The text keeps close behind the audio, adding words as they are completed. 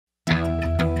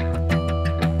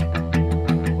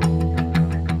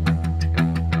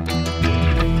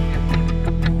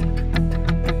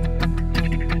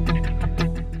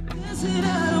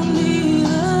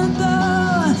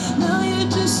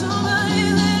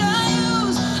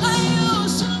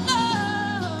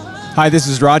Hi, this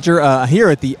is Roger here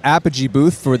at the Apogee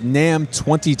booth for NAMM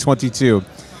 2022. You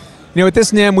know, at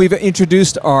this NAMM we've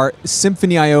introduced our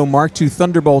Symphony Mark II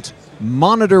Thunderbolt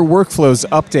monitor workflows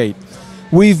update.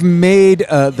 We've made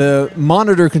the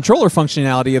monitor controller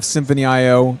functionality of Symphony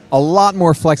a lot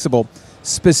more flexible,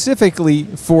 specifically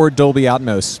for Dolby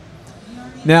Atmos.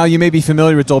 Now, you may be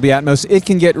familiar with Dolby Atmos. It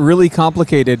can get really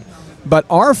complicated, but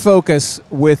our focus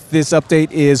with this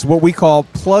update is what we call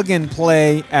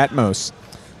plug-and-play Atmos.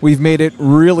 We've made it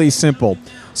really simple.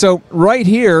 So right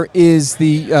here is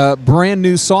the brand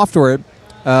new software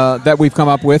that we've come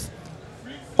up with.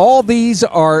 All these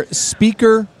are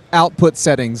speaker output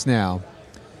settings now.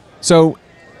 So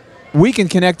we can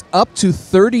connect up to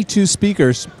 32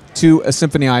 speakers to a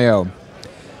Symphony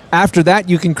After that,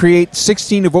 you can create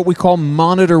 16 of what we call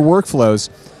monitor workflows.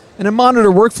 And a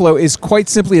monitor workflow is quite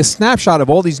simply a snapshot of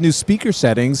all these new speaker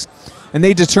settings, and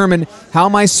they determine how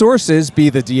my sources, be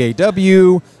the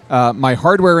DAW, my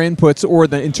hardware inputs, or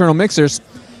the internal mixers,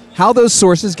 how those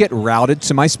sources get routed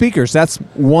to my speakers. That's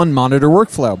one monitor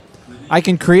workflow. I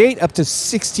can create up to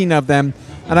 16 of them,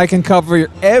 and I can cover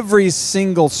every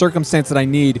single circumstance that I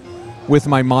need with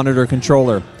my monitor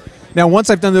controller. Now, once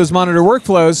I've done those monitor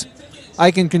workflows,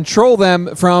 I can control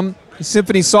them from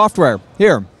Symphony software.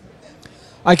 Here.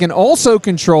 I can also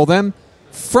control them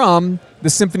from the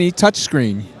Symphony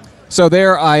touchscreen. So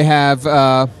there I have,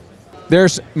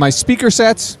 there's my speaker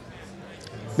sets.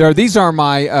 These are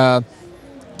my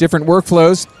different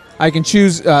workflows. I can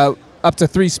choose up to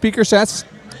 3 speaker sets.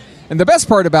 And the best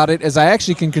part about it is I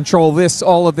actually can control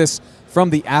all of this from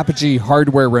the Apogee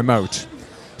Hardware Remote.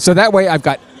 So that way I've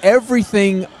got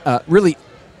everything really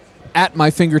at my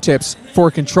fingertips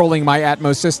for controlling my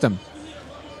Atmos system.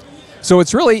 So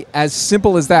it's really as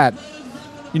simple as that.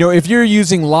 You know, if you're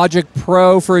using Logic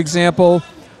Pro, for example,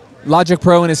 Logic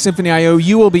Pro and a Symphony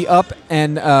you will be up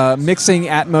and mixing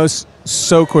Atmos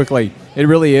so quickly. It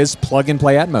really is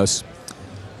plug-and-play Atmos.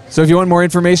 So if you want more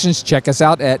information, check us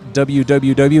out at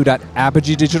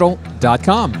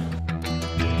www.apogeedigital.com.